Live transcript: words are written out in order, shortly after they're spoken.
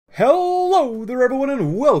Hello there everyone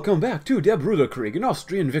and welcome back to Der Bruderkrieg, an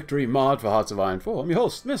Austrian victory mod for Hearts of Iron 4. I'm your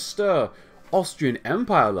host, Mr. Austrian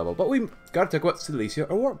Empire level, but we gotta talk about Silesia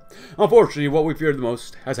or war. Unfortunately, what we feared the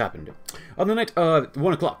most has happened. On the night of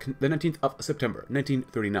 1 o'clock, the 19th of September,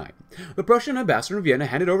 1939, the Prussian ambassador in Vienna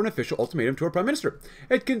handed over an official ultimatum to our Prime Minister.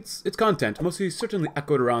 Its content mostly certainly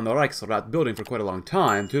echoed around the Reichsrat building for quite a long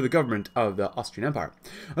time to the government of the Austrian Empire.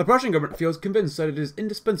 The Prussian government feels convinced that it is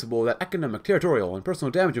indispensable that economic, territorial, and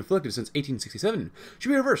personal damage inflicted since 1867 should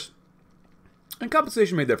be reversed, and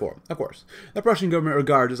compensation made therefor, of course. The Prussian government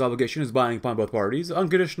regards its obligation as binding upon both parties,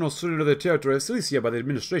 unconditional surrender of the territory of Silesia by the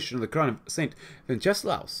administration of the crown of St.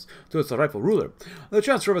 Wenceslaus to its rightful ruler. The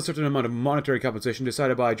transfer of a certain amount of monetary compensation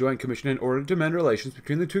decided by a joint commission in order to mend relations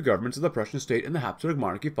between the two governments of the Prussian state and the Habsburg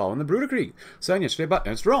monarchy following the Bruderkrieg, signed yesterday by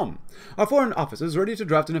Ernst Röhm. Our foreign office is ready to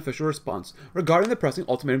draft an official response regarding the pressing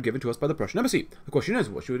ultimatum given to us by the Prussian embassy. The question is,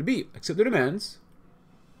 what should it be? Accept their demands?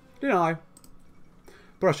 Deny.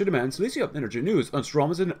 Prussia demands Silesia. In urgent news, Ernst Röhm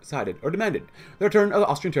has decided, or demanded, the return of the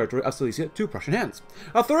Austrian territory of Silesia to Prussian hands.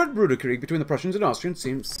 A third Bruderkrieg between the Prussians and Austrians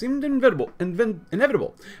seemed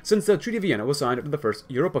inevitable, since the Treaty of Vienna was signed after the First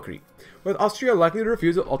Europa-Krieg. With Austria likely to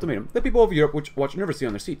refuse the ultimatum, the people of Europe watch nervously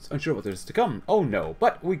on their seats, unsure what is to come. Oh no,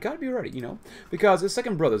 but we gotta be ready, you know, because the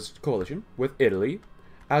Second Brothers Coalition, with Italy,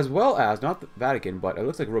 as well as, not the Vatican, but it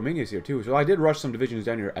looks like Romania's here too, so I did rush some divisions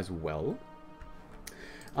down here as well.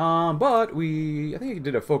 But I think I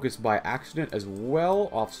did a focus by accident as well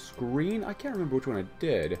off screen. I can't remember which one I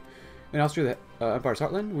did. In Austria, the Empire's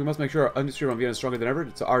heartland, we must make sure our industry around Vienna is stronger than ever.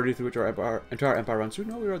 It's the artery through which our entire empire runs through.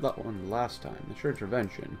 No, we read that one last time. Ensure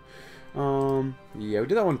intervention. Yeah, we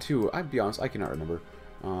did that one too. I'll be honest, I cannot remember.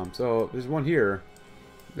 So there's one here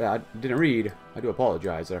that I didn't read. I do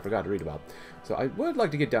apologize that I forgot to read about. So I would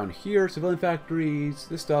like to get down here. Civilian factories,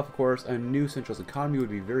 this stuff, of course. A new centralist economy would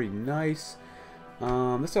be very nice.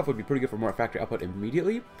 This stuff would be pretty good for more factory output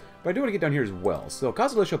immediately, but I do want to get down here as well. So,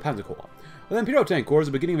 Kaiserliche Panzerkorps. The Imperial Tank Corps is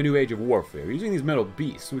the beginning of a new age of warfare. Using these metal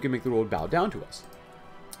beasts, we can make the world bow down to us.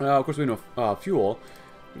 Of course, we know fuel,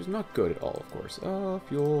 which is not good at all, of course.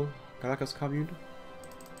 Fuel, Caracas Commune.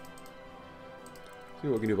 See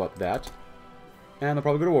what we can do about that. And they'll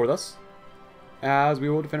probably go to war with us, as we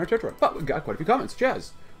will defend our territory. But we've got quite a few comments.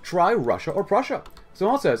 Jazz. Try Russia or Prussia.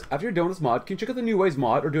 Someone says, after you're done with this mod, can you check out the New Ways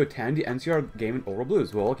mod or do a Tandy NCR game in Old World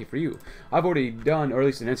Blues? Well, lucky for you. I've already done, or at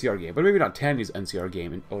least an NCR game, but maybe not Tandy's NCR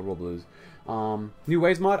game in Old World Blues. New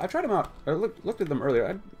Ways mod, I tried them out. I looked at them earlier.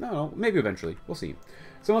 I don't know, maybe eventually. We'll see.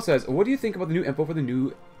 Someone says, what do you think about the new info for the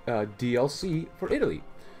new DLC for Italy?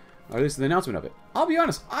 Or at least the announcement of it. I'll be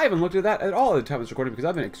honest, I haven't looked at that at all at the time of this recording because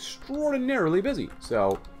I've been extraordinarily busy.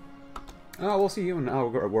 So, we'll see you, and I'll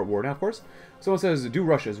go at war now, of course. Someone says, do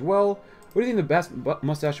Russia as well. What do you think the best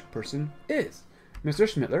mustache person is? Mr.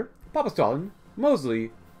 Schmittler, Papa Stalin,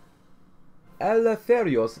 Mosley,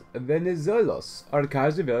 Eleftherios Venizelos,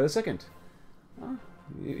 Archives de Villa II.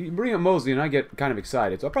 You bring up Mosley and I get kind of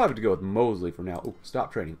excited, so I'll probably have to go with Mosley for now. Oh,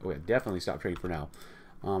 stop training. Oh, yeah, definitely stop training for now.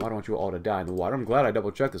 I don't want you all to die in the water. I'm glad I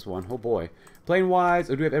double-checked this one. Oh, boy. Plane-wise,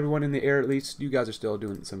 do we have everyone in the air at least? You guys are still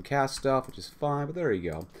doing some cast stuff, which is fine, but there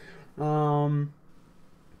you go.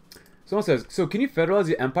 Someone says, so can you federalize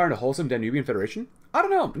the empire into a wholesome Danubian federation? I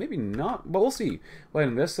don't know. Maybe not, but we'll see. But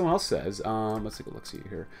in this, someone else says, let's take a look-see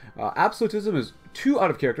here. Absolutism is too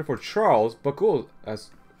out of character for Charles, but cool as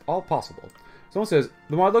all possible. Someone says,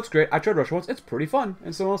 the mod looks great. I tried Russia once. It's pretty fun.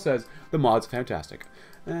 And someone else says, the mod's fantastic.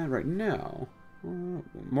 And right now,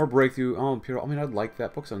 more breakthrough. Oh, Imperial. I mean, I'd like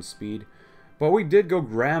that. Focus on speed. But we did go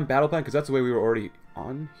Grand Battle Plan, because that's the way we were already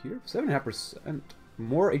on here. 7.5%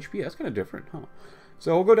 more HP. That's kind of different, huh?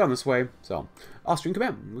 So we'll go down this way. So, Austrian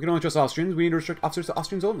command. We can only trust Austrians. We need to restrict officers to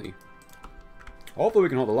Austrians only. Hopefully we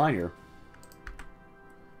can hold the line here.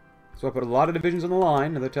 So I put a lot of divisions on the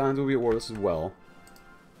line. Other times we'll be at war this as well.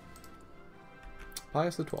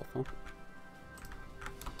 Pius the 12th,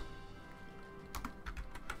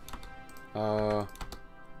 huh?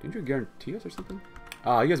 Didn't you guarantee us or something?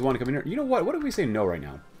 You guys want to come in here? You know what? What if we say no right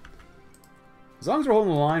now? As long as we're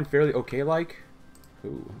holding the line fairly okay-like.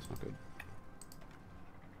 Ooh, that's not good.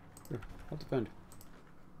 I'll defend.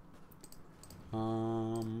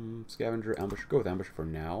 Scavenger, ambush. Go with ambush for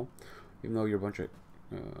now. Even though you're a bunch of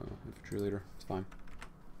infantry leader. It's fine.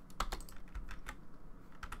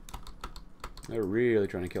 They're really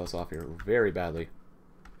trying to kill us off here very badly.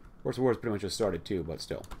 Of course, the war's pretty much just started too, but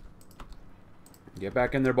still. Get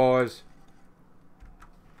back in there, boys.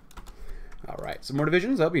 Alright, some more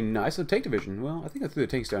divisions. That'll be nice. A tank division. Well, I think I threw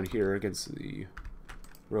the tanks down here against the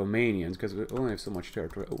Romanians, because we only have so much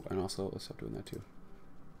territory. Oh, and also, let's stop doing that too.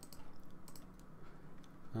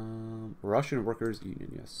 Russian Workers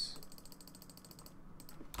Union, yes.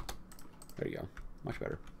 There you go. Much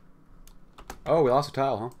better. Oh, we lost a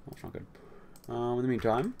tile, huh? That's not good. In the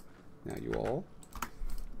meantime, now you all.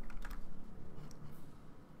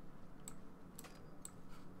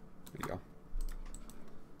 There you go.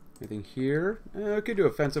 Anything here? We could do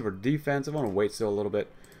offensive or defensive. I want to wait still a little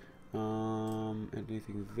bit. And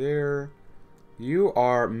anything there? You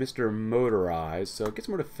are Mr. Motorized, so get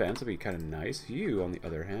some more defense. That'd be kind of nice. You, on the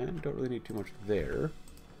other hand, don't really need too much there.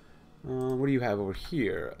 What do you have over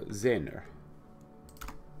here? Zener.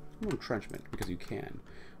 More entrenchment, because you can.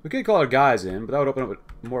 We could call our guys in, but that would open up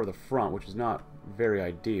more of the front, which is not very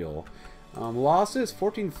ideal. Losses,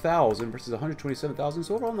 14,000 versus 127,000,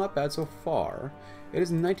 so overall not bad so far. It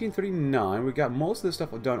is 1939. We got most of this stuff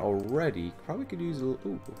done already. Probably could use a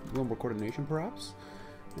little more coordination, perhaps.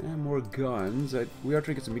 And more guns. We are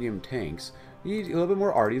trying to get some medium tanks. Need a little bit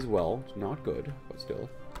more arty as well. It's not good, but still.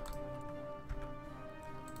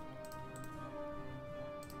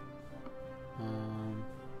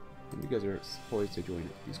 You guys are poised to join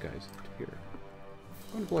these guys here.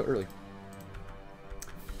 I'm going to deploy early.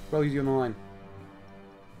 Probably use you on the line.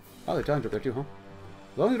 Oh, the Italians are up there too, huh?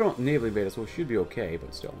 As long as they don't naval invade us, we should be okay,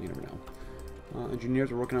 but still, you never know.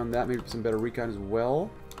 Engineers are working on that, maybe some better recon as well.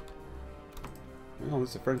 Well, at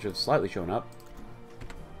least the French have slightly shown up.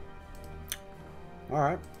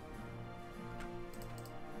 Alright.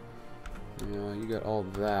 Yeah, you got all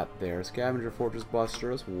that there. Scavenger, Fortress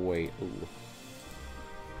Buster, let's wait. Ooh.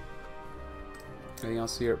 Anything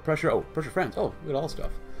else here? Pressure, oh, pressure France. Oh, we got all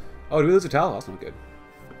stuff. Oh, do we lose a towel? That's not good.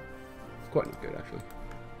 Quite not good, actually.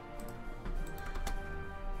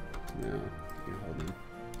 No, you can hold them.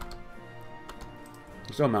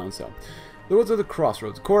 There's no mountains, though. The woods are the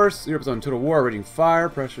crossroads. Of course, Europe is on total war, raging fire,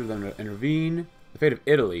 pressure them to intervene. The fate of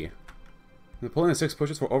Italy. Napoleon VI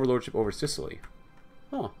pushes for overlordship over Sicily.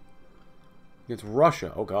 Huh. Against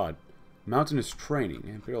Russia. Oh, God. Mountainous training.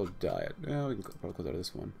 Imperial diet. Yeah, we can probably close out of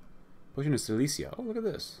this one. Pushing to Silesia. Oh, look at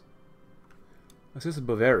this. Assist the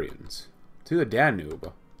Bavarians. To the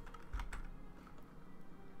Danube.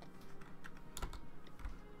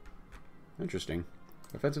 Interesting.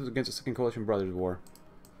 Offensives against the Second Coalition Brothers War.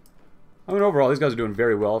 I mean, overall, these guys are doing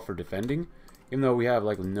very well for defending. Even though we have,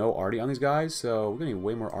 like, no arty on these guys. So, we're going to need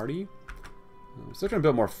way more arty. Still trying to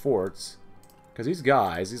build more forts. Because these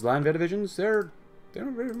guys, these land divisions, they're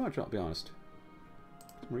not very much, I'll be honest.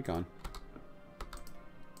 Some recon.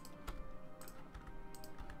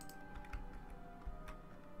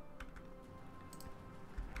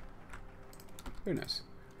 Very nice.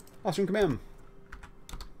 Austrian command.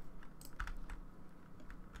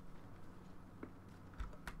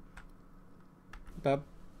 Bad.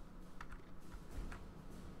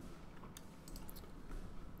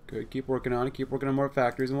 Good. Keep working on it. Keep working on more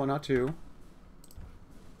factories and whatnot too.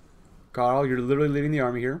 Carl, you're literally leading the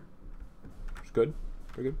army here. It's good.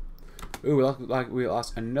 Very good. Ooh, we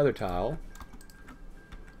lost another tile.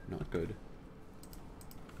 Not good.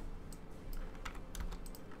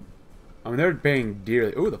 I mean, they're paying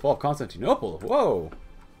dearly. Ooh, the fall of Constantinople. Whoa.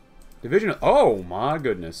 Division of... Oh, my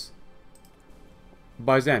goodness.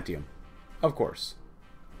 Byzantium. Of course.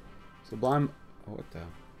 Sublime... Oh, what the...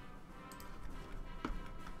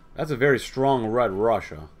 That's a very strong red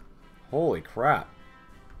Russia. Holy crap.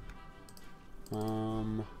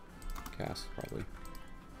 Cast, probably.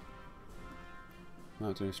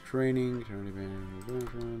 Mountainous training.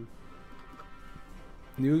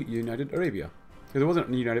 New United Arabia. Because it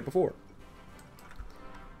wasn't united before.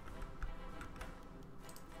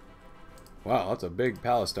 Wow, that's a big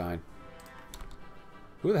Palestine.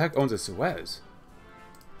 Who the heck owns the Suez?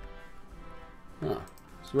 Huh.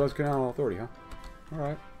 Suez Canal Authority, huh?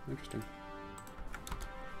 Alright, interesting.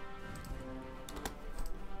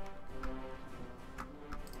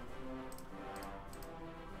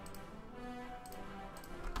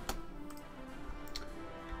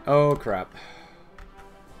 Oh, crap.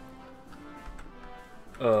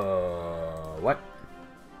 What?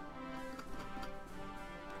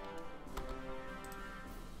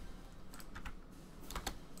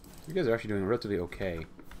 You guys are actually doing relatively okay.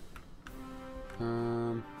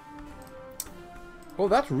 Oh,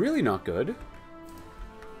 that's really not good.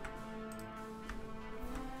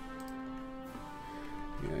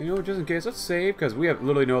 Yeah, you know, just in case, let's save, because we have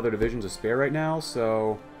literally no other divisions to spare right now,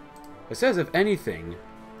 so... It says, if anything,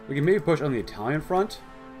 we can maybe push on the Italian front.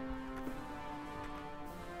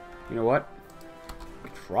 You know what? We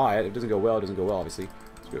can try it. If it doesn't go well, it doesn't go well, obviously.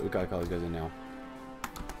 We gotta call these guys in now.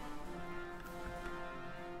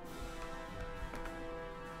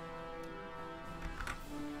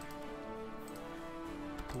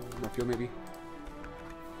 More fuel, maybe?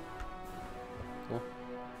 Cool.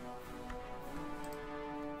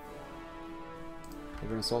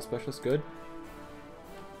 assault specialist, good.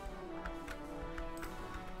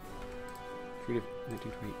 Treaty of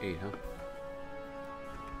 1928, huh?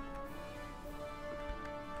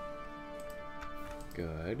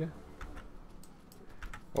 Good.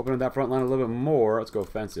 Open up that front line a little bit more. Let's go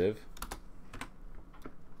offensive.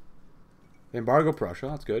 Embargo Prussia,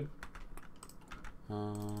 that's good.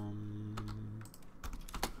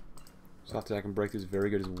 Soft attack and breakthrough is very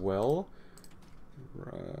good as well.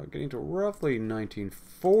 Getting to roughly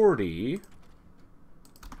 1940.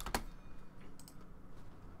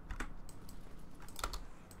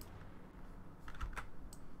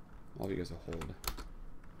 All of you guys will hold.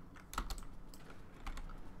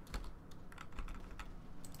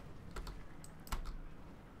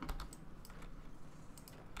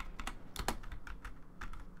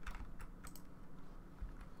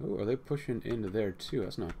 Oh, are they pushing into there too?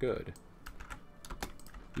 That's not good.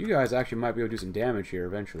 You guys actually might be able to do some damage here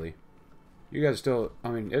eventually. You guys are still... I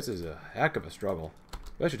mean, this is a heck of a struggle.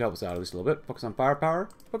 That should help us out at least a little bit. Focus on firepower.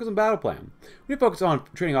 Focus on battle plan. We need to focus on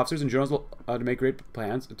training officers and generals to make great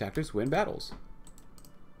plans and tactics win battles.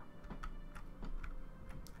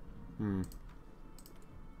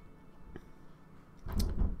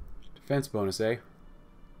 Defense bonus, eh?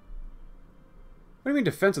 What do you mean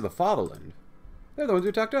defense of the fatherland? They're the ones who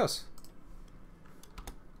attacked us.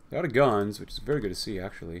 They're out of guns, which is very good to see,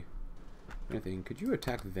 actually. Anything? Could you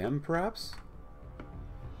attack them, perhaps?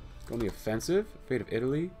 Go on the offensive. Fate of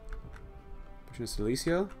Italy. Pushing to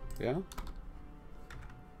Silesia. Yeah.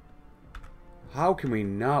 How can we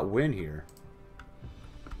not win here?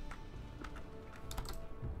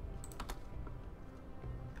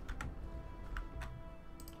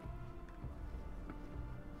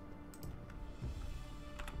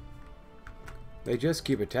 They just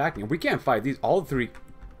keep attacking. We can't fight these all three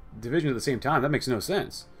divisions at the same time. That makes no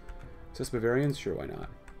sense. Cis Bavarians? Sure, why not?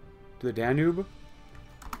 To the Danube?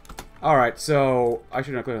 Alright, so I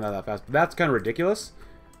should not click on that fast. But that's kind of ridiculous.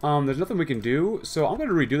 There's nothing we can do, so I'm going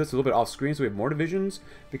to redo this a little bit off screen so we have more divisions,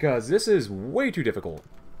 because this is way too difficult.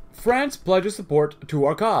 France pledges support to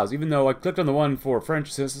our cause, even though I clicked on the one for French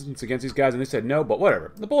assistance against these guys and they said no, but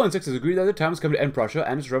whatever. Napoleon VI has agreed that the time has come to end Prussia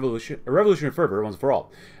and its revolutionary fervor once for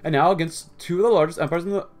all. And now, against two of the largest empires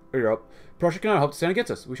in Europe, Prussia cannot hope to stand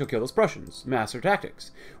against us. We shall kill those Prussians. Master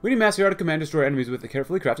tactics. We need master how to command and destroy enemies with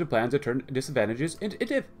carefully crafted plans that turn disadvantages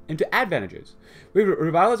into advantages. We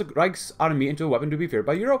revitalize the Reich's army into a weapon to be feared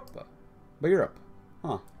by Europe.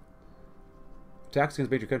 Huh. Attacks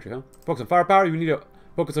against major country, huh? Focus on firepower. You need to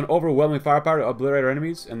focus on overwhelming firepower to obliterate our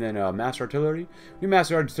enemies, and then master artillery. We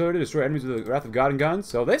master artillery to destroy enemies with the wrath of God and guns.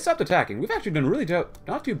 So they stopped attacking. We've actually done really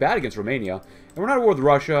not too bad against Romania, and we're not at war with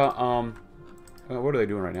Russia. What are they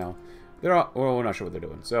doing right now? Well, we're not sure what they're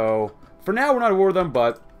doing. So for now, we're not at war with them,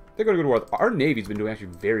 but they're going to go to war. Our Navy's been doing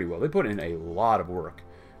actually very well. They put in a lot of work.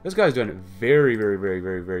 This guy's done a very, very, very,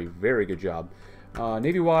 very, very, very good job.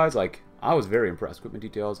 Navy-wise, like, I was very impressed. Equipment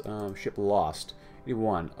details. Ship lost.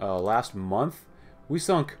 81. Last month, we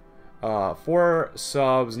sunk 4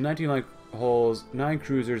 subs, 19 light hulls, 9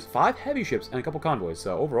 cruisers, 5 heavy ships, and a couple convoys.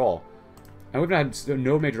 So overall, and we've had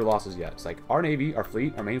no major losses yet. It's like our Navy, our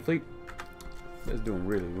fleet, our main fleet, is doing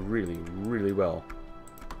really, really, really well.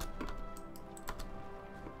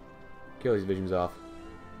 Kill these divisions off.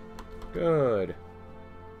 Good.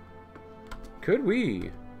 Could we?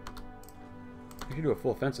 We should do a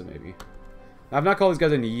full offensive, maybe. I've not called these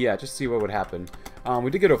guys in yet, just to see what would happen. We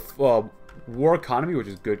did get a war economy, which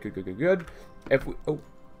is good. If we... Oh.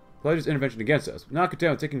 Pledges intervention against us. Not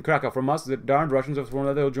content with taking Krakow from us, the darned Russians have sworn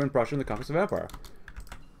that they'll join Prussia in the conquest of empire.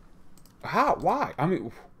 How? Why? I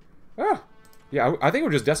mean... yeah, I think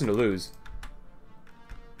we're just destined to lose.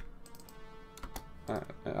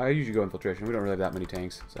 I usually go infiltration. We don't really have that many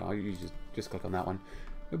tanks, so I usually just click on that one.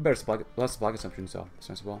 We have better less supply consumption, so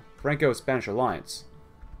sensible. Franco-Spanish alliance.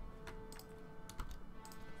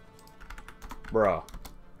 Bruh.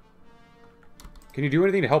 Can you do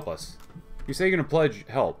anything to help us? You say you're gonna pledge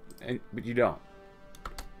help, but you don't.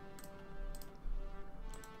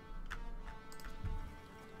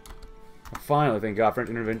 Finally, thank God, French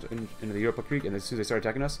intervention into the Bruderkrieg, and as soon as they started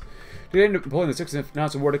attacking us. Today, Napoleon VI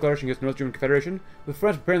announced a war declaration against the North German Confederation. With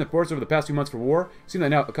France preparing the force over the past 2 months for war, it seemed that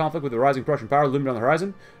now a conflict with the rising Prussian power loomed on the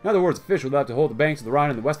horizon. Now the war is official, without to hold the banks of the Rhine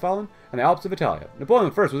and the Westphalen, and the Alps of Italia.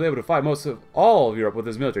 Napoleon I was able to fight most of all of Europe with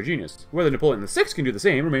his military genius. Whether Napoleon VI can do the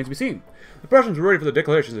same remains to be seen. The Prussians were ready for the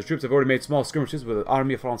declarations. The troops have already made small skirmishes with the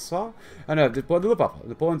Armée Française, and deployed the Luftwaffe.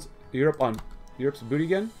 Napoleon's Europe's booty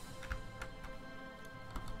again.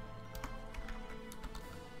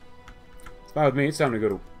 It's fine with me. It's time to go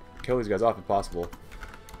to kill these guys off if possible.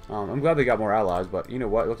 I'm glad they got more allies, but you know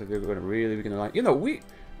what? It looks like they're going to really weaken their line. You know,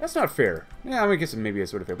 That's not fair. Yeah, I mean, I guess maybe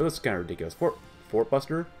it's sort of fair, but that's kind of ridiculous. Fort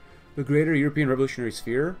Buster, the greater European revolutionary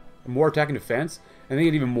sphere, more attack and defense, and then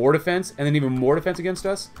get even more defense, and then even more defense against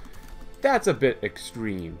us. That's a bit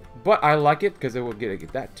extreme, but I like it because it will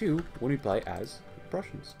get that too when we play as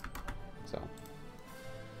Prussians. So,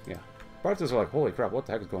 yeah. Parts are like, holy crap, what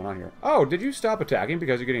the heck is going on here? Oh, did you stop attacking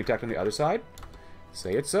because you're getting attacked on the other side?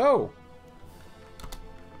 Say it so.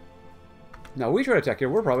 Now, we try to attack here,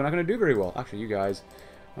 we're probably not going to do very well. Actually, you guys,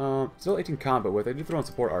 still 18 combat with. I did throw in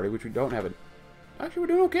support already, which we don't have it. Actually, we're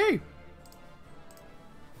doing okay.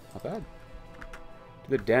 Not bad. To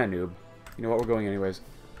the Danube. You know what, we're going anyways.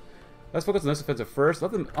 Let's focus on this offensive first.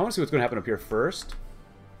 Let them. I want to see what's going to happen up here first.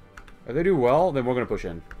 If they do well, then we're going to push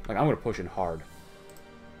in. Like, I'm going to push in hard.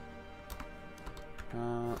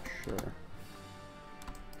 Sure.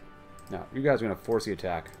 Now, you guys are going to force the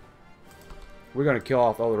attack. We're going to kill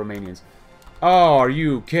off all the Romanians. Oh, are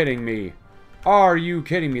you kidding me? Are you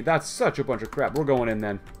kidding me? That's such a bunch of crap. We're going in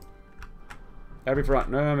then. Every front.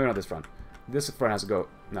 No, maybe not this front. This front has to go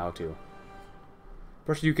now, too.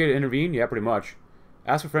 Pressure the UK to intervene? Yeah, pretty much.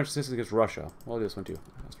 Ask for French assistance against Russia. Well, I'll do this one, too.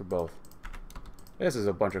 Ask for both. This is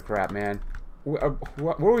a bunch of crap, man. What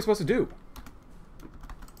are we supposed to do?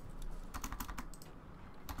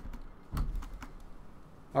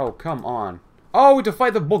 Oh, come on. Oh, to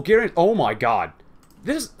fight the Bulgarians. Oh, my God.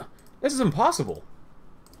 This is impossible.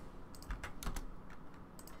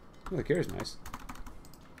 Oh, the carrier's nice.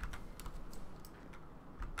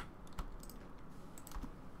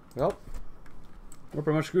 Well, we're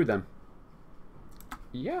pretty much screwed then.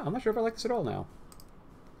 Yeah, I'm not sure if I like this at all now.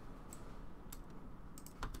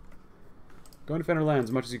 Go and defend our lands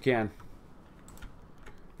as much as you can.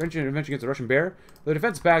 French intervention against the Russian bear. The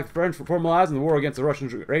defense backed the French formalized in the war against the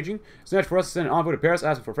Russians raging. It's natural for us to send an envoy to Paris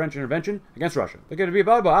asking for French intervention against Russia. They're going to be a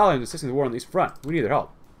valuable ally in assisting the war on the East Front. We need their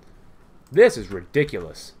help. This is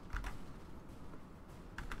ridiculous.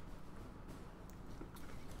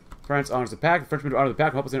 France honors the pact. The Frenchmen honor the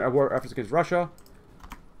pact and help us in our war efforts against Russia.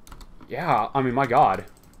 Yeah, I mean, my God.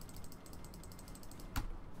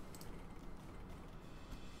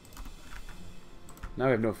 Now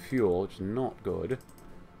we have no fuel, which is not good.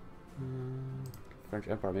 French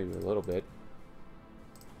Empire, maybe a little bit.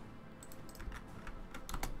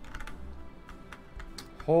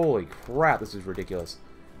 Holy crap, this is ridiculous.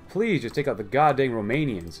 Please just take out the goddamn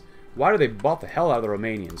Romanians. Why do they bought the hell out of the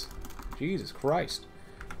Romanians? Jesus Christ.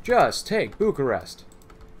 Just take Bucharest.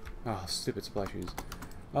 Oh, stupid supply shoes.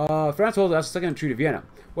 France holds us the second Treaty of Vienna.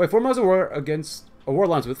 Well, 4 months of war against a war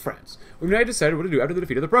alliance with France. We've now decided what to do after the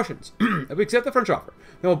defeat of the Prussians. If we accept the French offer,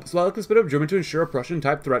 then we'll likely split up Germany to ensure a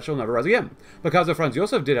Prussian-type threat shall never rise again. Because the Franz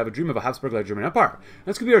Josef did have a dream of a Habsburg-led German Empire, and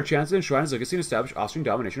this could be our chance to enshrine his legacy and establish Austrian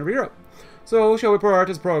domination over Europe. So, shall we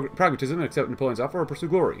prioritize pragmatism and accept Napoleon's offer or pursue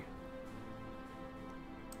glory?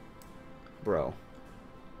 Bro.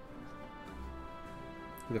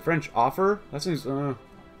 The French offer? That seems, I'm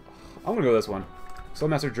gonna go this one. So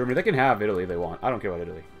master Germany. They can have Italy if they want. I don't care about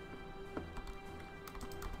Italy.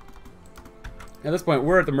 At this point,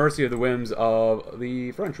 we're at the mercy of the whims of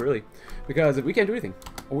the French, really. Because we can't do anything.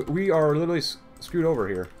 We are literally screwed over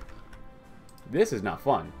here. This is not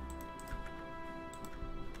fun.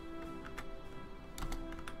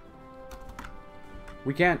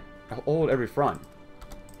 We can't hold every front.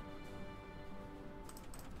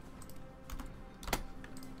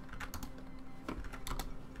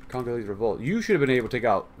 Congolese revolt. You should have been able to take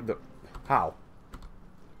out the... How?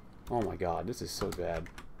 Oh my God, this is so bad.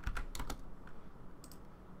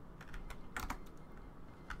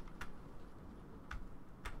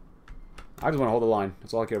 I just want to hold the line.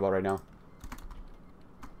 That's all I care about right now.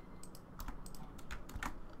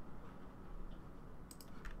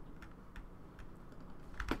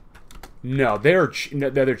 No, they're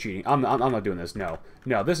cheating. I'm not doing this. No,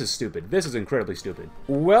 this is stupid. This is incredibly stupid.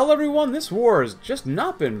 Well, everyone, this war has just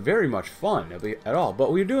not been very much fun at all.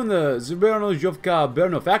 But we're doing the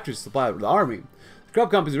Zbrano-Jovka-Berno factory supply of the army. The Krupp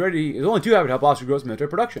company is only too happy to help Austria grow its military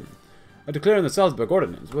production. Declaring the Salzburg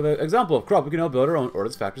Ordinance. With an example of Krupp, we can now build our own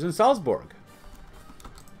ordnance factories in Salzburg.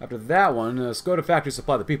 After that one, Skoda factories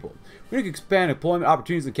supply the people. We need to expand employment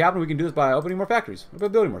opportunities in the capital. We can do this by opening more factories, by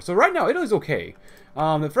building more. So right now, Italy's okay.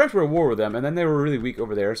 The French were at war with them, and then they were really weak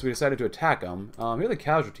over there, so we decided to attack them. Here are the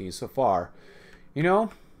casualties so far. You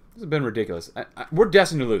know, this has been ridiculous. We're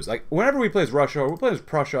destined to lose. Like, whenever we play as Russia or we play as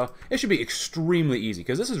Prussia, it should be extremely easy,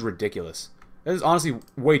 because this is ridiculous. This is honestly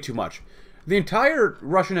way too much. The entire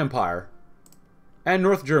Russian Empire and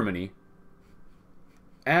North Germany,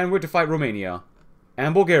 and we have to fight Romania,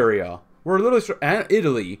 and Bulgaria, we're literally, and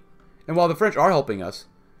Italy, and while the French are helping us,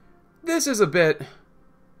 this is a bit,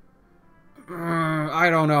 I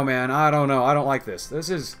don't know, man. I don't know. I don't like this. This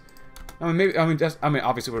is... I mean, maybe... I mean,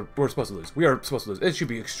 obviously, we're supposed to lose. We are supposed to lose. It should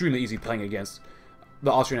be extremely easy playing against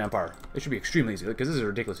the Austrian Empire. It should be extremely easy, because this is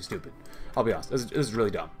ridiculously stupid. I'll be honest. This is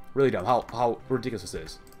really dumb. Really dumb how ridiculous this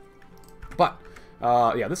is. But,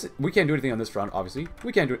 yeah, we can't do anything on this front, obviously.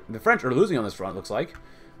 We can't do it. The French are losing on this front, looks like.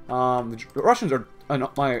 The Russians are, in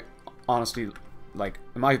my honesty, like,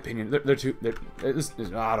 in my opinion, they're too...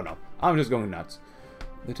 I don't know. I'm just going nuts.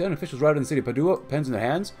 The 10 officials arrived in the city of Padua, pens in their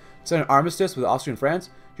hands, signed an armistice with Austria and France.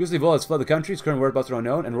 Giuseppe Vola has fled the country, his current whereabouts are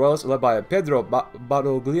unknown, and royalists are led by Pedro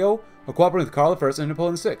Badoglio, are cooperating with Carl I and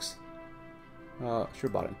Napoleon VI. Sure,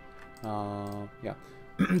 Baden. Yeah.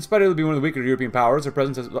 Despite it being one of the weaker European powers, her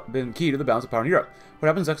presence has been key to the balance of power in Europe. What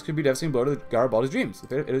happens next could be a devastating blow to the Garibaldi's dreams. The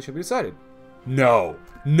fate of Italy should be decided. No.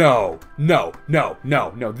 No. No. No.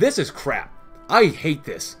 No. No. This is crap. I hate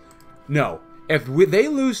this. No. If they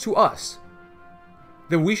lose to us,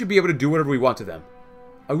 then we should be able to do whatever we want to them.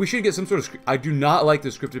 We should get some sort of... I do not like the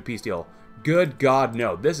scripted peace deal. Good God,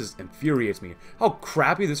 no. This infuriates me. How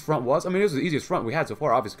crappy this front was. I mean, it was the easiest front we had so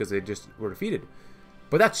far, obviously, because they just were defeated.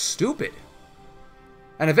 But that's stupid.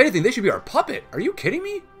 And if anything, they should be our puppet. Are you kidding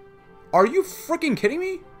me? Are you freaking kidding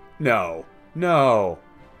me? No. No.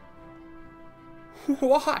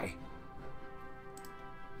 Why?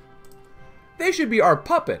 They should be our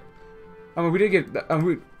puppet. I mean, we did get...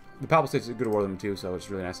 the Papal States did good award them too, so it's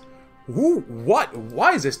really nice. Ooh, what?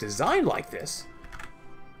 Why is this designed like this?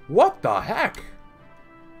 What the heck?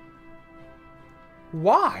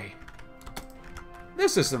 Why?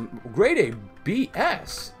 This is some grade A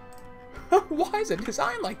BS. Why is it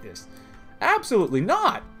designed like this? Absolutely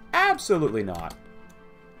not. Absolutely not.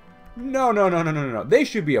 No, no, no, no, no, no, no. They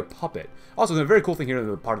should be a puppet. Also, the very cool thing here in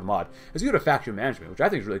the part of the mod is we go to faction management, which I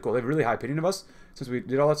think is really cool. They have a really high opinion of us since we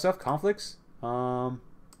did all that stuff. Conflicts. Coming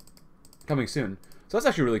soon. So that's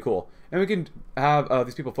actually really cool. And we can have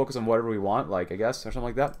these people focus on whatever we want, like, I guess, or something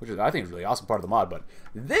like that, which is, I think, is a really awesome part of the mod. But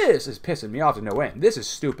this is pissing me off to no end. This is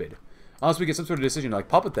stupid. Unless we get some sort of decision to, like,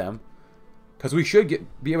 puppet them. Because we should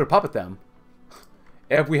be able to puppet them.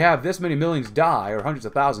 If we have this many millions die, or hundreds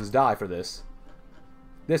of thousands die for this,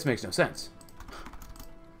 this makes no sense.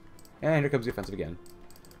 And here comes the offensive again.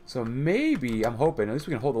 So maybe, I'm hoping, at least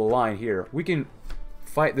we can hold the line here. We can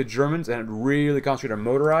fight the Germans and really concentrate on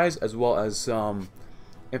motorized, as well as some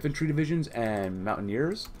infantry divisions and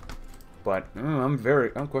mountaineers. But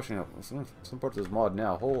I'm questioning some parts of this mod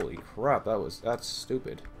now. Holy crap, that's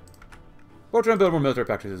stupid. But we're trying to build more military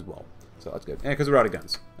factories as well, so that's good. And because we're out of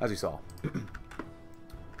guns, as you saw.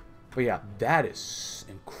 But yeah, that is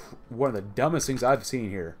one of the dumbest things I've seen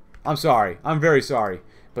here. I'm sorry. I'm very sorry.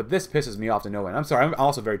 But this pisses me off to no end. I'm sorry. I'm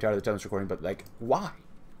also very tired of the time of this recording, but, like, why?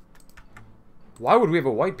 Why would we have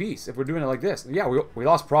a white piece if we're doing it like this? Yeah, we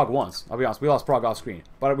lost Prague once. I'll be honest. We lost Prague off screen.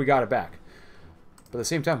 But we got it back. But at the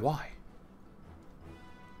same time, why?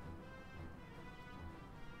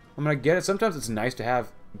 I mean, I get it. Sometimes it's nice to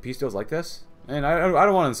have peace deals like this. And I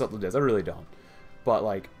don't want to insult the Diz. I really don't. But,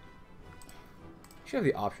 like, you should have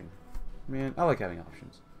the option. Man, I like having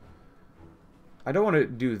options. I don't want to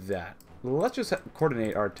do that. Let's just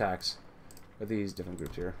coordinate our attacks with these different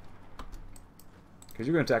groups here. Because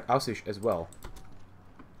you're going to attack Austria as well.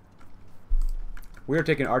 We are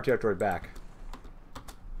taking our territory back.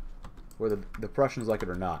 Whether the Prussians like it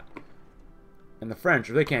or not. And the French,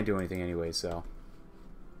 they can't do anything anyway, so...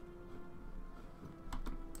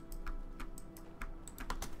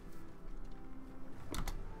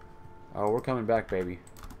 Oh, we're coming back, baby.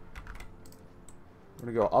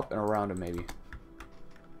 We're going to go up and around them, maybe.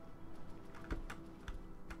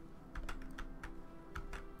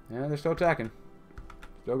 Yeah, they're still attacking.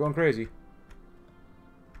 Still going crazy.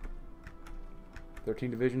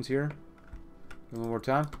 13 divisions here. One more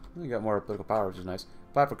time. You got more political power, which is nice.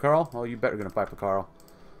 Fight for Karl? Oh, you bet you're going to fight for Karl.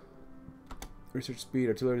 Research speed,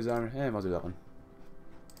 artillery designer. Eh, I'll do that one.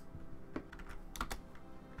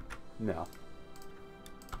 No.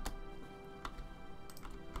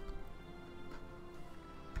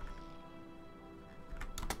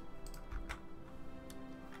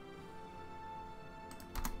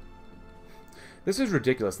 This is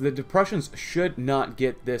ridiculous. The Prussians should not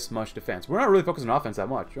get this much defense. We're not really focusing on offense that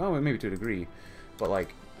much. Well, maybe to a degree. But,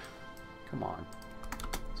 like, come on.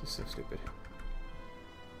 This is so stupid.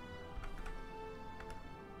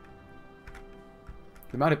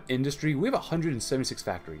 The amount of industry. We have 176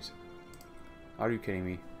 factories. Are you kidding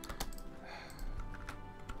me?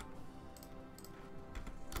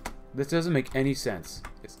 This doesn't make any sense.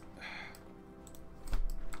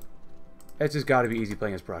 It's just got to be easy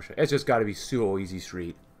playing as Prussia. It's just got to be so easy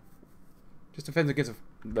street. Just defends against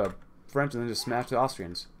the French and then just smash the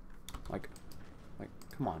Austrians. Like,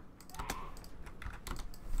 come on.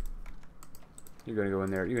 You're gonna go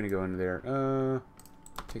in there. You're gonna go into there.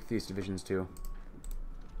 Take these divisions too.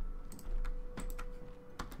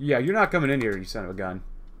 Yeah, you're not coming in here, you son of a gun.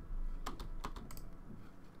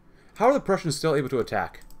 How are the Prussians still able to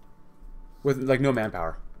attack? With, like, no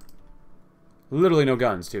manpower. Literally no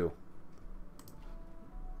guns, too.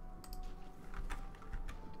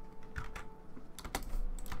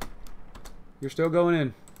 You're still going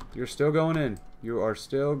in. You're still going in. You are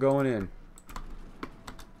still going in.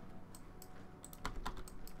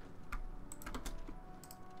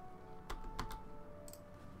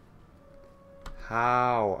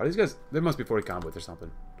 How? Are these guys... They must be 40 combat or something.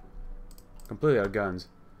 Completely out of guns.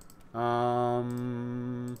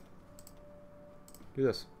 Do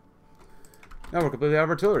this. Now we're completely out of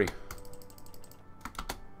artillery.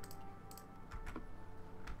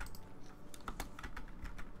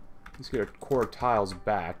 Let's get our core tiles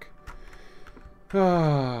back.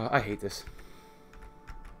 I hate this.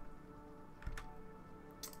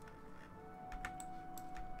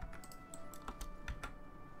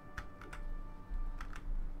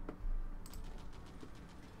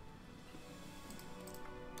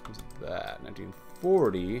 What's that?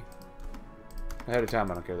 1940. Ahead of time,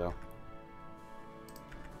 I don't care though.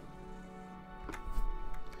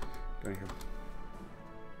 Go in here.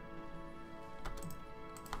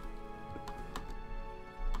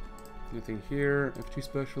 Nothing here. F2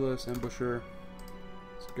 specialist, ambusher.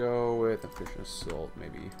 Let's go with efficient assault,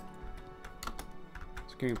 maybe.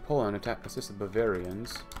 Securing Poland, attack, assist the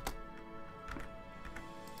Bavarians.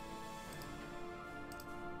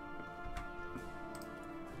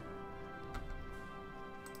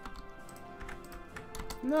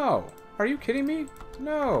 No! Are you kidding me?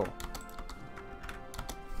 No!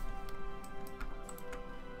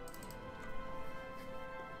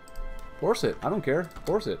 Force it. I don't care.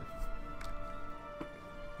 Force it.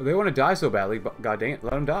 If they want to die so badly, but god dang it,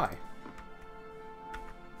 let them die.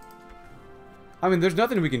 I mean, there's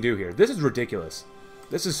nothing we can do here. This is ridiculous.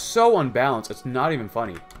 This is so unbalanced, it's not even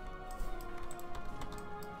funny.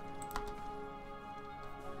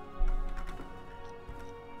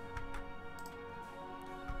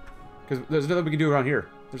 Because there's nothing we can do around here.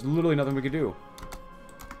 There's literally nothing we can do.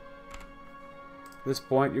 At this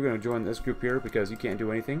point, you're going to join this group here because you can't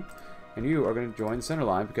do anything. And you are going to join the center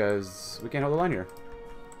line because we can't hold the line here.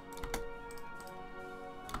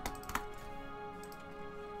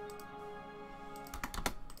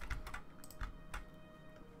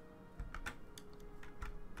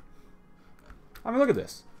 I mean, look at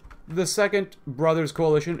this. The Second Brothers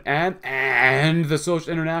Coalition and the Socialist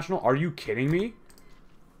International. Are you kidding me?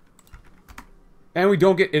 And we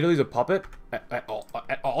don't get Italy as a puppet at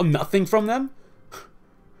all? Nothing from them?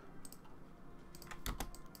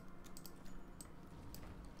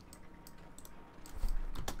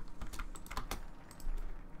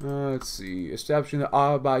 Let's see. Establishing the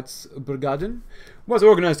Arbeitsbrigaden was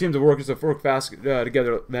organized teams of workers that work fast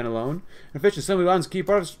together than alone. And efficient assembly lines key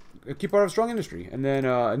part of strong industry. And then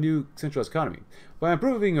a new centralized economy. By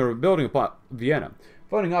improving or building upon Vienna,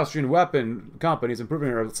 funding Austrian weapon companies, improving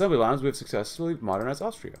our assembly lines, we have successfully modernized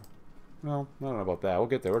Austria. Well, I don't know about that. We'll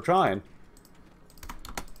get there. We're trying.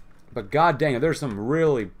 But god dang it, there's some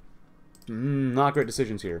really not great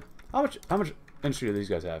decisions here. How much industry do these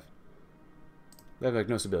guys have? They have like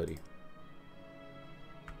no stability.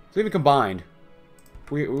 So even combined,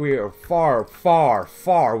 we are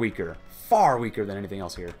far weaker. Far weaker than anything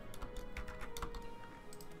else here.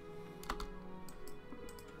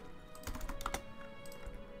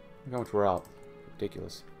 Look how much we're out.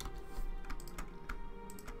 Ridiculous.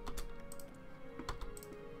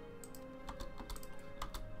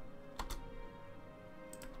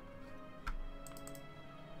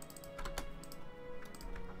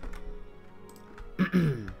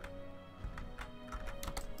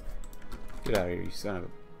 Get out of here, you son of a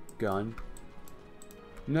gun.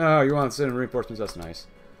 No, you want to send in reinforcements? That's nice.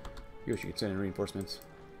 You wish you could send in reinforcements.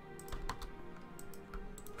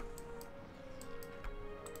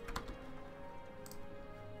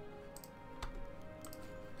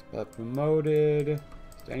 But promoted.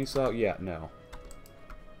 Stanislav? Yeah, no.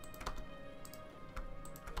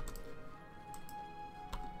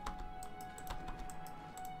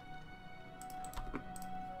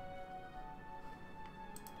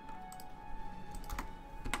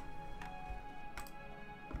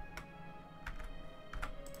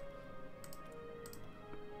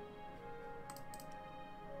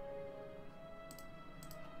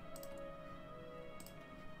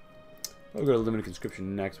 We'll go to limited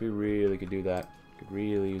conscription next. We really could do that. Could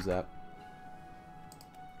really use that.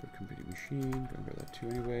 Good computing machine. Gonna grab that too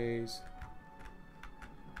anyways.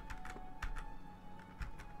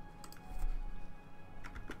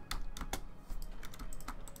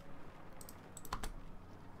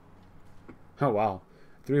 Oh, wow.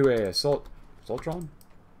 Three-way Assaultron?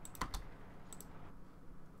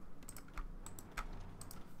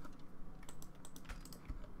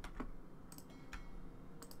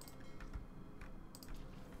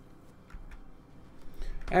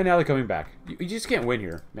 And now they're coming back. You just can't win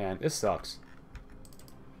here, man. This sucks.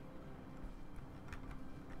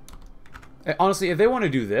 And honestly, if they want to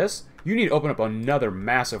do this, you need to open up another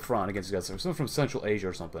massive front against these guys. Someone from Central Asia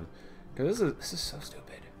or something. Because this is so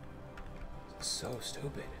stupid. This is so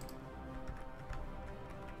stupid.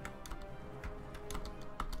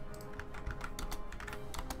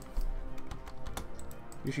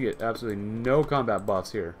 You should get absolutely no combat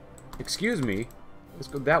buffs here. Excuse me. Let's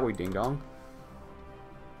go that way, ding dong.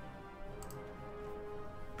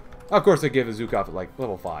 Of course, they give a Zukov at like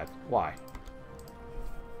level 5. Why?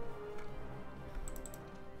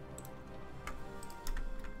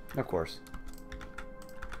 Of course.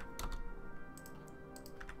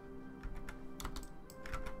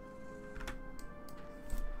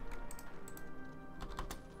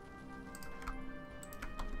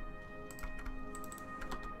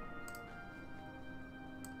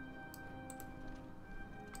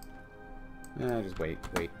 Just wait.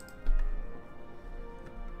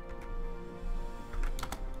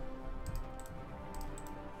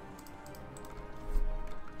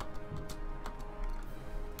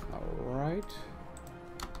 Alright.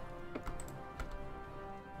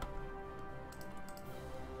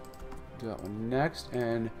 Do that one next,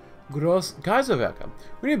 and Gross Kaiserwerke.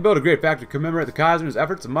 We need to build a great factory to commemorate the Kaiser and his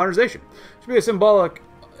efforts of modernization. It shall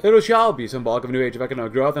be symbolic of a new age of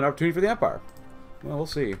economic growth and opportunity for the Empire. Well, we'll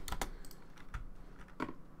see.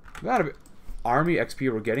 The amount of army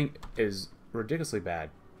XP we're getting is ridiculously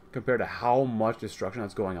bad compared to how much destruction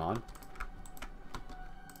that's going on.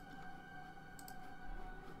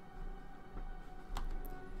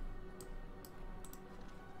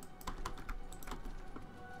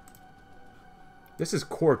 This is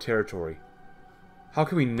core territory. How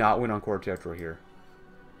can we not win on core territory here?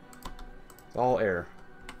 It's all air.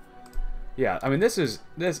 Yeah, I mean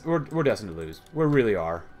we're destined to lose. We really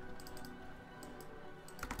are.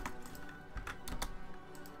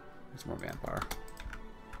 There's more manpower.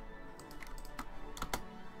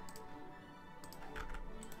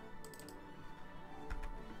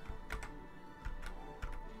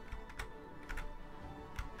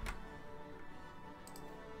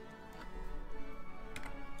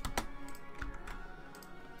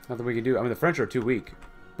 Nothing we can do. I mean, the French are too weak.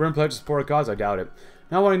 Britain pledged to support a cause? I doubt it.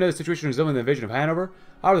 Now wanting to know the situation resembling the invasion of Hanover,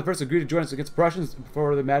 however, the first agreed to join us against the Prussians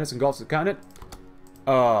before the madness engulfs the continent.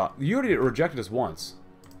 You already rejected us once.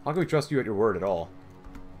 How can we trust you at your word at all?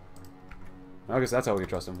 I guess that's how we can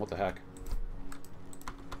trust him. What the heck?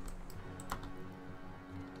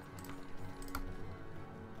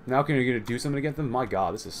 Now can you get to do something against them? My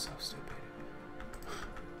god, this is so stupid.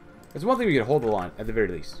 It's one thing we can hold the line, at the very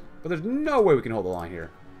least. But there's no way we can hold the line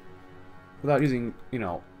here. Without using, you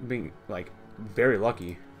know, being, like, very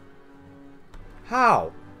lucky.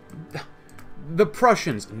 How? The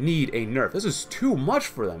Prussians need a nerf. This is too much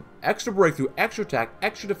for them. Extra breakthrough, extra attack,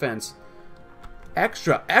 extra defense.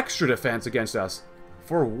 Extra defense against us.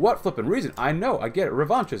 For what flippin' reason? I know, I get it,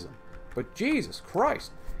 revanchism. But Jesus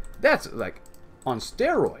Christ. That's, like, on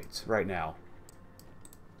steroids right now.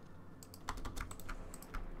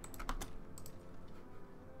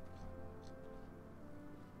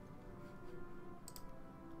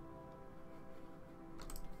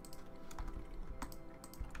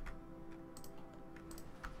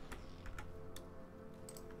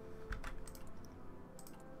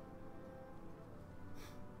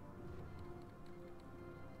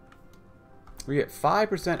 We get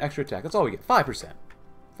 5% extra attack. That's all we get. 5%.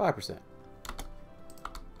 5%.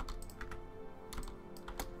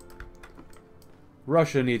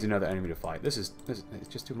 Russia needs another enemy to fight. This is it's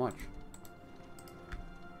just too much.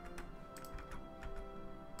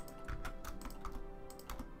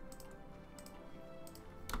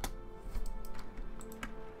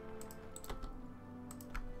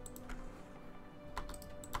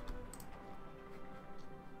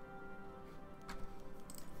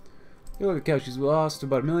 You look at cash, she's lost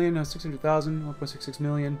about 1 million, 600,000, 1.66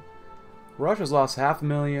 million. Russia's lost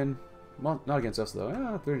 500,000. Well, not against us though.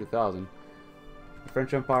 300,000. The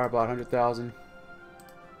French Empire about 100,000.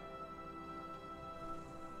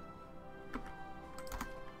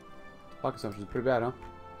 Block consumption is pretty bad, huh?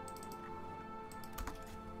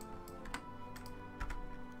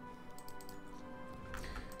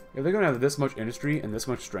 If they're gonna have this much industry and this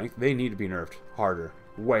much strength, they need to be nerfed harder,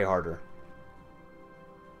 way harder.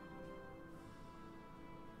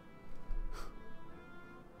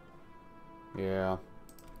 Yeah.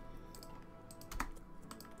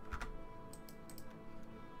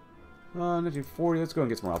 1940. Let's go and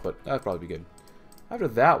get some more output. That'd probably be good. After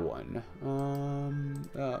that one,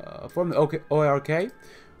 from the ORK,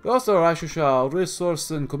 the Austro-Prussian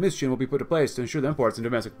Resource Commission will be put in place to ensure the imports and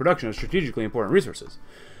domestic production of strategically important resources.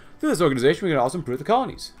 Through this organization, we can also improve the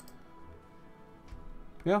colonies.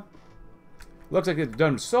 Yeah. Looks like they've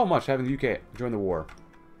done so much having the UK join the war.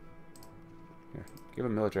 Here, give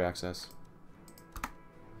them military access.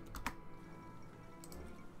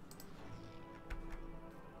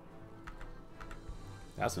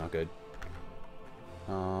 That's not good.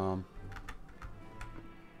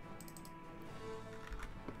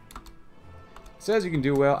 Says you can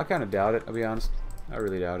do well. I kind of doubt it, I'll be honest. I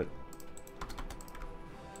really doubt it.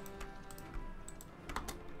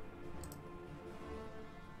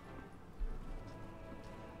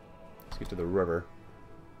 Let's get to the river.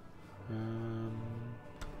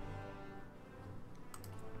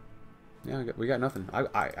 Yeah, we got nothing.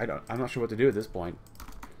 I'm not sure what to do at this point.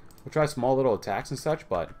 We'll try small little attacks and such,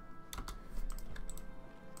 but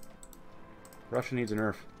Russia needs a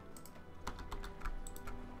nerf.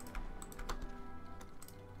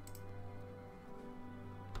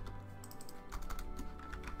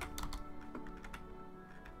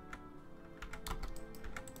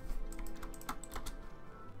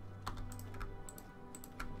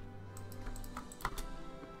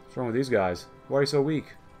 What's wrong with these guys? Why are you so weak?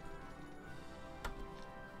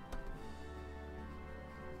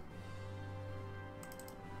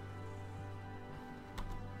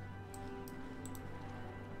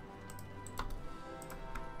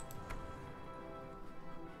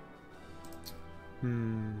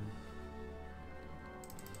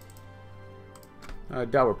 I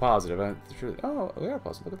doubt we're positive. I'm sure. Oh, we are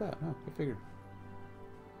positive. Look at that. Oh, go figure.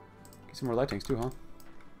 Get some more light tanks too, huh?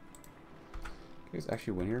 You guys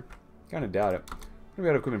actually win here? Kind of doubt it. We're gonna be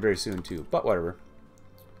out of equipment very soon too, but whatever.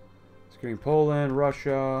 Securing Poland,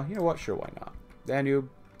 Russia. You know what? Sure, why not? Danube.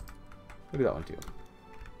 We'll do that one too.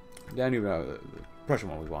 Danube, the Prussian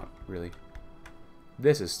one we want, really.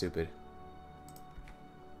 This is stupid.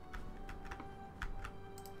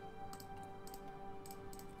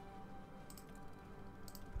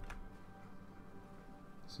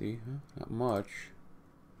 See, huh? Not much.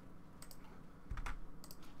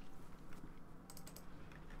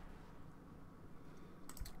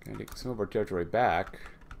 Gonna take some of our territory back.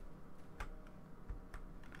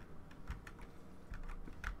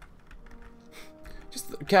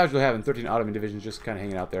 Just casually having 13 Ottoman divisions just kind of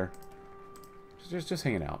hanging out there. Just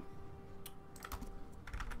hanging out.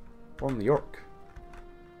 From New York.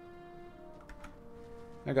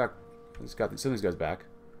 Just got some of these guys back.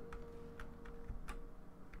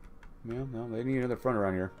 Yeah, no, they need another front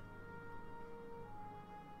around here.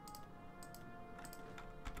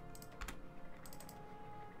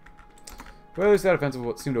 Well, at least that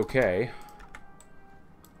offensive seemed okay.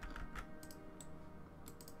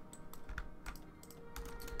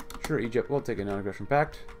 Sure, Egypt will take a non-aggression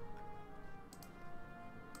pact.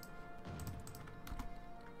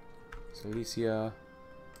 Silesia.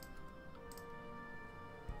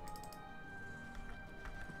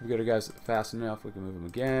 We got our guys fast enough, we can move them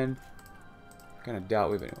again. Kind of doubt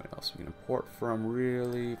we have anyone else we can import from,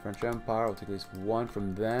 really. French Empire, we'll take at least one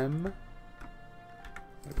from them.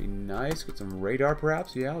 That'd be nice. Get some radar,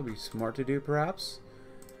 perhaps. Yeah, it'd be smart to do, perhaps.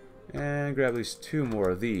 And grab at least 2 more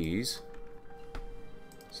of these.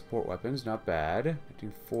 Support weapons, not bad.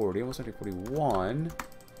 1940, almost 1941.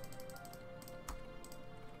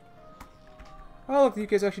 Oh, look, the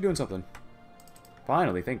UK's actually doing something.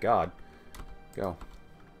 Finally, thank God. Go.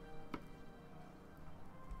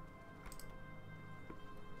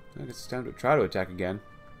 I guess it's time to try to attack again.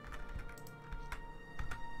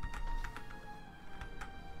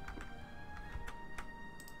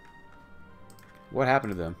 What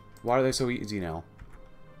happened to them? Why are they so easy now?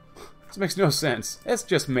 This makes no sense. This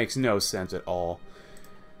just makes no sense at all.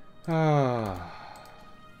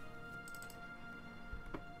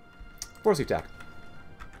 Force the attack.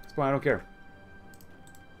 That's fine, I don't care.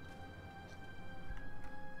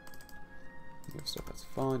 Stuff that's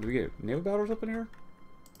fun. Do we get naval battles up in here?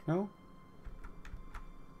 No?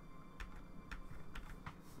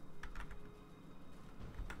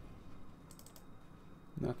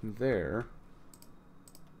 Nothing there.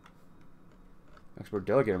 Export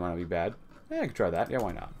delegator might not be bad. Yeah, I could try that. Yeah,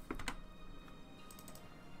 why not?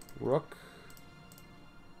 Rook.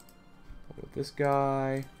 With this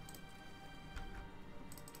guy.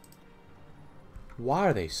 Why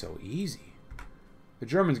are they so easy? The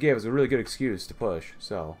Germans gave us a really good excuse to push,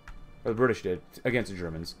 so... Or the British did, against the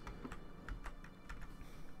Germans.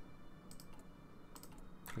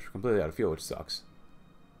 Which we're completely out of field, which sucks.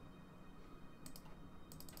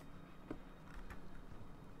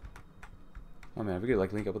 Oh man, we could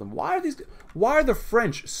like link up with them. Why are the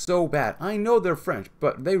French so bad? I know they're French,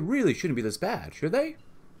 but they really shouldn't be this bad, should they?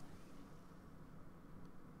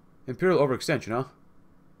 Imperial overextension, huh?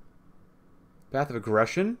 Path of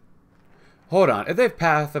aggression? Hold on. If they have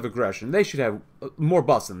path of aggression, they should have more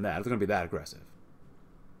buffs than that. If they're going to be that aggressive.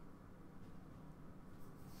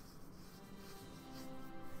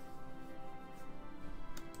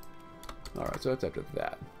 Alright, so that's after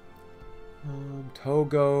that.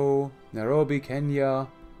 Togo, Nairobi, Kenya.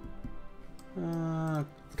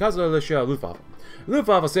 Kaiserliche Luftwaffe.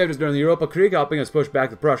 Luftwaffe saved us during the Europakrieg, helping us push back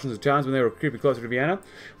the Prussians at times when they were creeping closer to Vienna.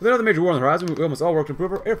 With another major war on the horizon, we almost all worked to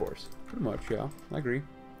improve our air force. Pretty much, yeah. I agree.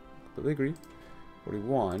 Completely agree.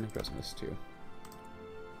 41. Pressing this too.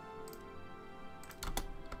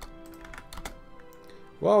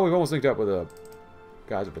 Well, we've almost linked up with the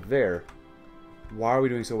guys over there. Why are we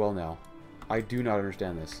doing so well now? I do not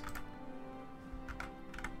understand this.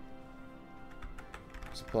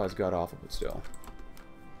 Supplies got awful, but still.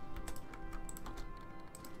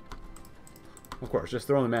 Of course, just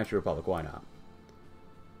throw in the Manchu Republic. Why not?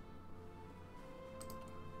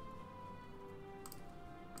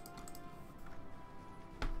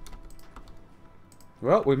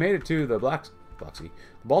 Well, we made it to the the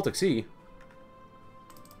Baltic Sea.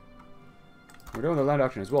 We're doing the land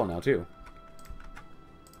auction as well now, too.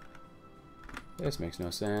 This makes no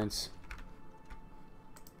sense.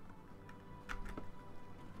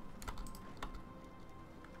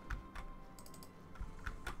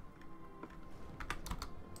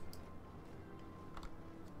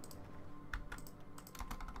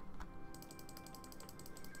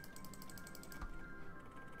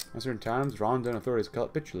 At certain times, Rwandan authorities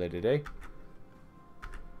capitulated, eh?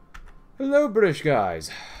 Hello, British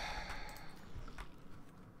guys.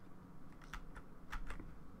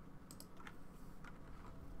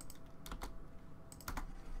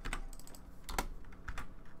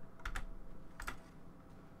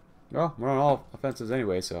 Well, we're on all offenses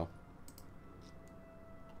anyway, so.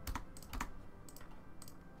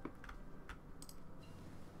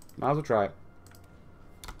 Might as well try it.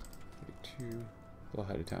 32. A little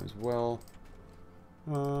ahead of time as well.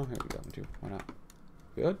 Here we go, one too. Why not?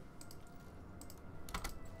 Good.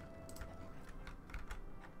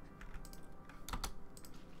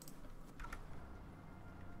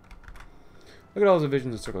 Look at all those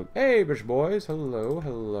divisions encircled. Hey, British boys. Hello,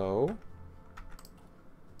 hello.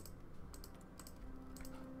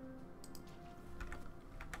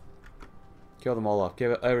 Kill them all off.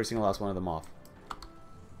 Give every single last one of them off.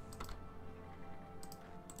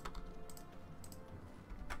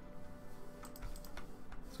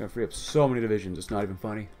 It's going to free up so many divisions. It's not even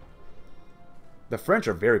funny. The French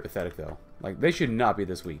are very pathetic, though. Like, they should not be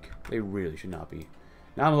this weak. They really should not be.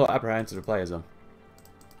 Now I'm a little apprehensive to play as them.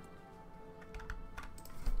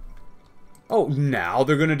 Oh, now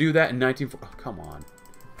they're going to do that in 1940. Oh, come on.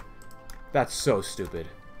 That's so stupid.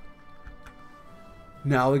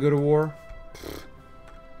 Now they go to war?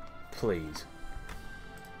 Please.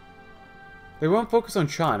 They won't focus on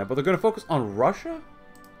China, but they're going to focus on Russia?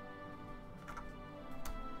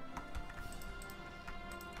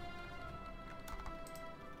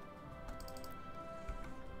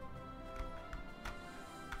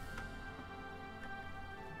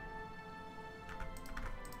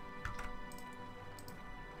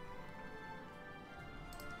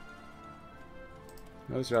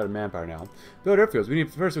 Notice you're out of manpower now. Build airfields. We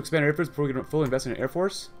need first to expand our airfields before we can fully invest in an air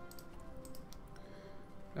force.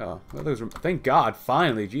 Oh, well, thank God,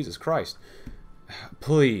 finally, Jesus Christ.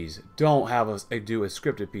 Please, don't have us do a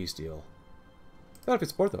scripted peace deal. Benefit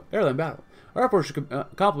support, though. Airline battle. Our air force should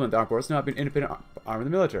complement the armed force, not be an independent arm of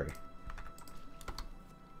the military.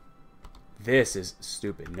 This is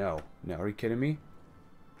stupid. No. No, are you kidding me?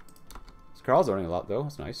 Carl's learning a lot, though.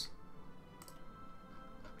 That's nice.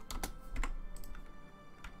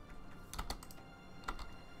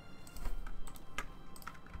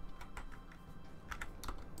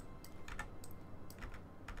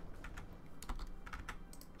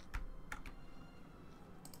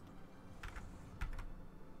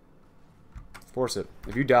 Force it.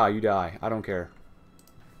 If you die, you die. I don't care.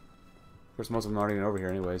 Of course, most of them aren't even over here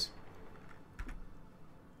anyways.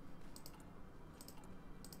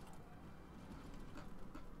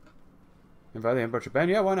 Invite the Emperor Japan?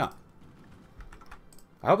 Yeah, why not?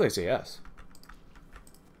 I hope they say yes.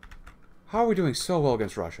 How are we doing so well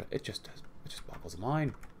against Russia? It just boggles the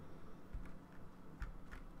mind.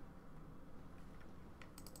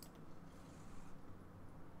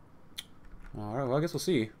 Alright, well, I guess we'll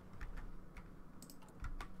see.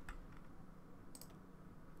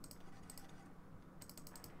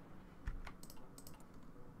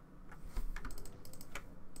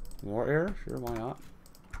 War air? Sure, why not?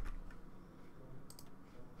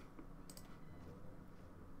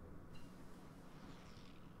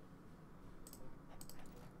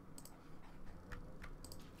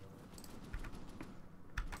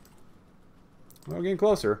 We're getting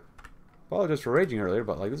closer. Apologize for raging earlier,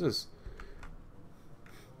 but like this is...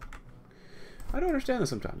 I don't understand this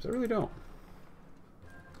sometimes. I really don't.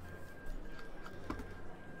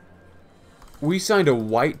 We signed a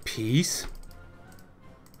white peace?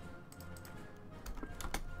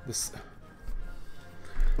 This...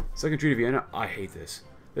 Second Treaty of Vienna? I hate this.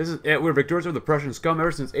 This is it. We're victorious over the Prussian scum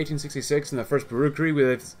ever since 1866 in the first Bruderkrieg.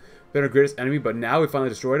 We've been our greatest enemy, but now we finally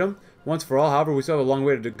destroyed them. Once for all, however, we still have a long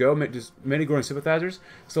way to go. Just many growing sympathizers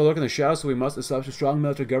still lurk in the shadows, so we must establish a strong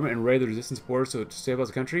military government and raid the resistance borders to stabilize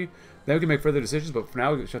the country. Then we can make further decisions, but for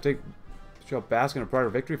now, we shall bask in a pride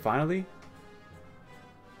of victory, finally.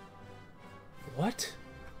 What?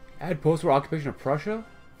 Add post-war occupation of Prussia?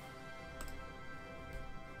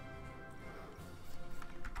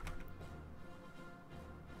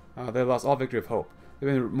 They lost all victory of hope. There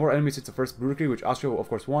have been more enemies since the first Bruderkrieg, which Austria, of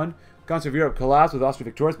course, won. The Council of Europe collapsed with Austria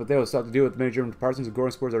victorious, but they will still have to deal with many German partisans and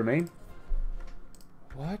growing spores that remain.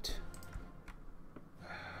 What?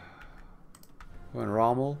 Von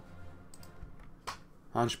Rommel,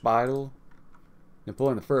 Hans Speidel,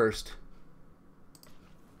 Napoleon the First.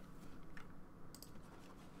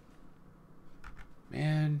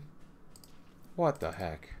 Man, what the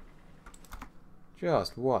heck?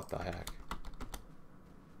 Just what the heck?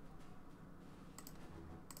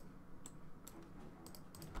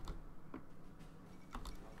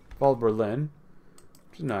 Fall of Berlin,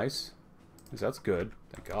 which is nice. That's good,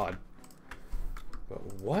 thank God.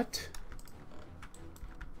 But what?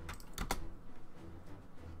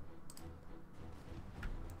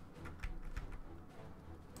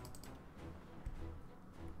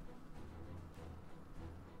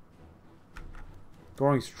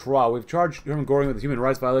 Göring's trial. We've charged Hermann Göring with human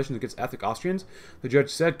rights violations against ethnic Austrians. The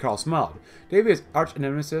judge said. Karl smiled. David's arch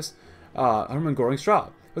nemesis, Hermann Göring's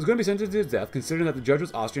trial. Was going to be sentenced to death, considering that the judge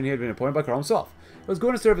was Austrian and he had been appointed by Karl himself. It was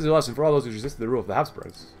going to serve as a lesson for all those who resisted the rule of the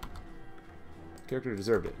Habsburgs. The character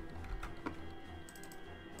deserved it.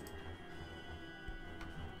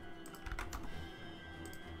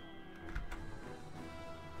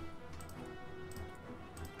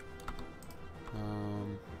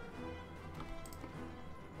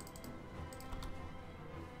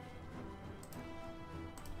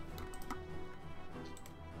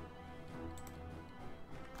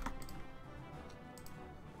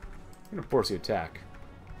 I'm going to force the attack.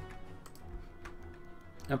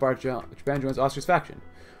 Empire Japan joins Austria's faction.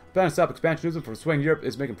 The plan to stop expansionism from swaying Europe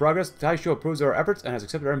is making progress. Taisho approves our efforts and has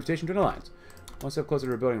accepted our invitation to an alliance. One step closer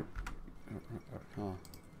to rebuilding. Well,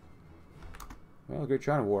 Great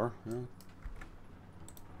China War. Yeah.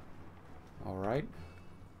 Alright.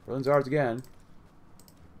 Berlin's ours again.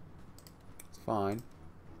 It's fine.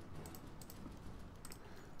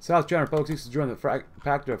 South China Republic seeks to join the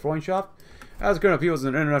Pact of Freundschaft. As the current upheavals in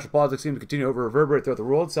international politics seem to continue to reverberate throughout the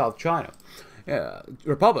world, South China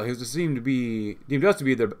Republic has deemed us to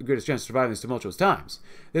be their greatest chance to survive in these tumultuous times.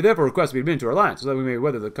 They therefore request to be admitted to our alliance so that we may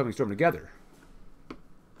weather the coming storm together.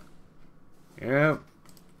 Yeah.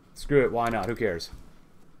 Screw it, why not? Who cares?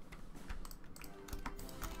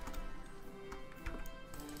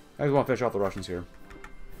 I just want to finish off the Russians here.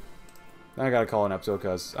 Then I gotta call an episode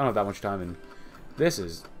because I don't have that much time, and this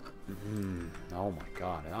is... oh my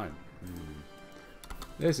god,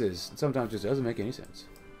 this is... sometimes just doesn't make any sense.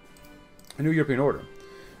 A new European order.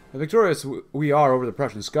 The victorious we are over the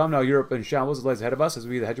Prussian scum. Now Europe in shambles lays ahead of us as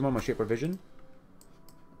we, the hegemon, must shape our vision.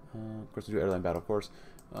 Of course, we do airline battle, of course.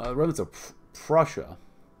 Remnants of Prussia.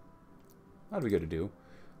 That'd be good to do.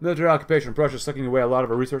 Military occupation of Prussia is sucking away a lot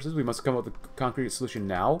of our resources. We must come up with a concrete solution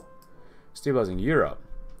now. Stabilizing Europe.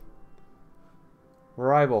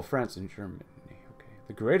 Rival France and Germany. Okay.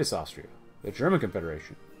 The greatest Austria. The German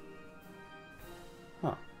Confederation.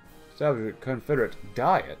 Huh. Establish a Confederate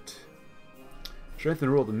Diet. Strengthen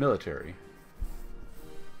the rule of the military.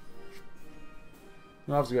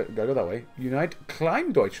 Well, obviously, gotta go that way. Unite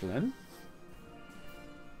Klein Deutschland.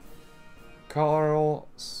 Karl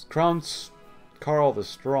the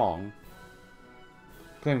Strong.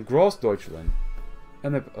 Claim Gross Deutschland.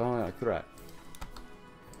 And the... oh, yeah, threat.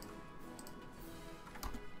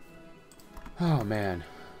 Oh, man.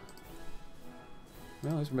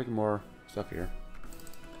 Well, at least we're making more stuff here.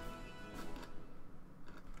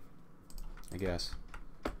 I guess.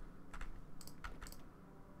 I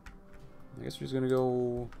guess we're just gonna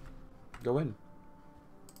go in.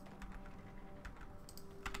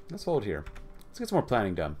 Let's hold here. Let's get some more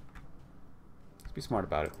planning done. Let's be smart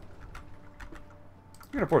about it.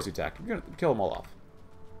 You're gonna force the attack. You're gonna kill them all off.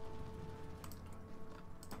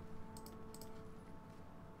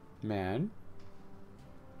 Man.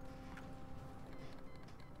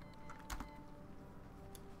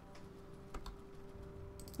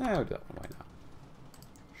 Oh, why not?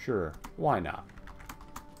 Sure, why not?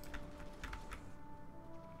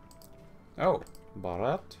 Oh,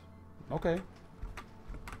 Barat? Okay.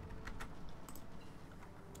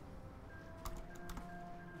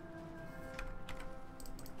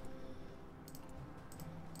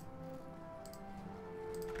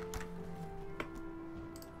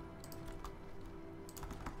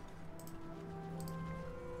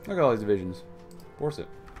 Look at all these divisions. Force it.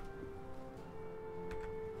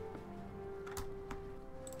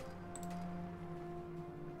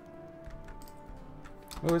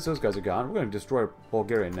 Well, at least those guys are gone. We're going to destroy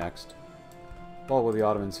Bulgaria next. Fall with the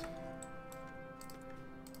Ottomans.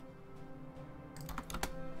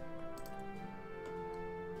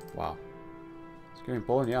 Wow. Securing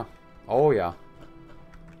Poland, yeah. Oh, yeah.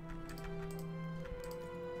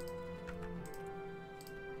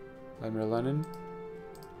 Vladimir Lenin.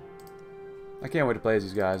 I can't wait to play as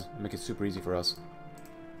these guys. Make it super easy for us.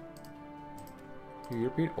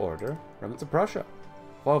 European Order. Remnants of Prussia.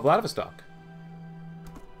 Fall of Vladivostok.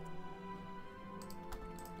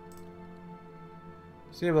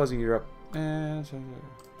 Stabilizing Europe. And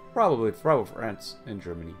probably France and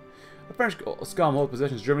Germany. The French scum hold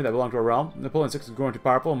possessions in Germany that belong to our realm. Napoleon VI is growing too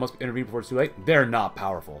powerful and must intervene before it's too late. They're not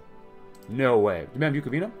powerful. No way. Demand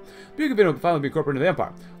Bukovina? Bukovina will finally be incorporated into the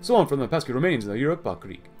empire. Stolen from the pesky Romanians in the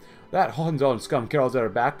Austrian-Krieg. That Hohenzollern scum carols at our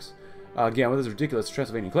backs again with his ridiculous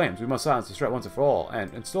Transylvanian claims. We must silence the threat once and for all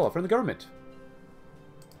and install a friendly government.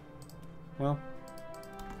 Well,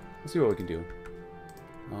 let's see what we can do.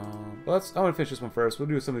 But I want to finish this one first. We'll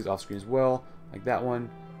do some of these off screen as well, like that one.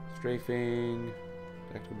 Strafing,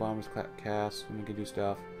 tactical bombers, cast. When we can do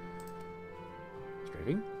stuff.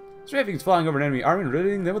 Strafing. Strafing is flying over an enemy army and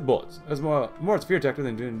riddling them with bullets. That's more it's fear tactic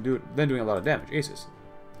than doing a lot of damage. Aces.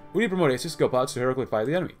 We need to promote Aces skill pilots to heroically fight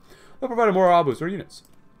the enemy. They'll provide a morale boost to our units.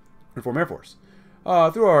 Reform Air Force.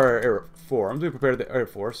 Through our Air Forums, we prepared the Air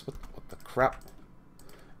Force. What the crap?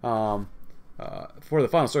 For the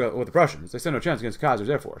final struggle with the Prussians. They stand no chance against Kaiser's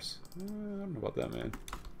Air Force. I don't know about that, man.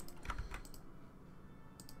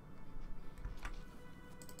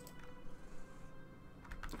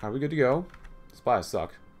 Are we good to go? Spies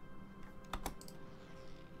suck.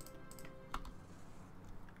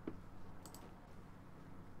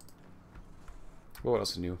 What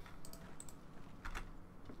else is new?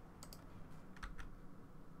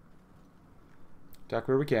 Attack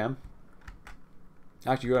where we can.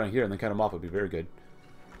 Actually, go down here and then cut them off would be very good.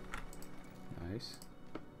 Nice.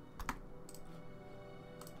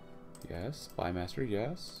 Yes. Spymaster,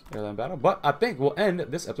 yes. Airline battle. But I think we'll end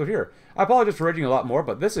this episode here. I apologize for raging a lot more,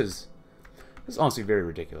 but this is honestly very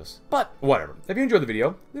ridiculous. But whatever. If you enjoyed the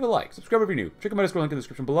video, leave a like. Subscribe if you're new. Check out my Discord link in the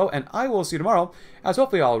description below. And I will see you tomorrow, as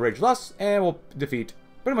hopefully I'll rage less and we'll defeat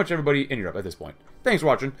pretty much everybody in Europe at this point. Thanks for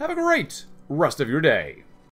watching. Have a great rest of your day.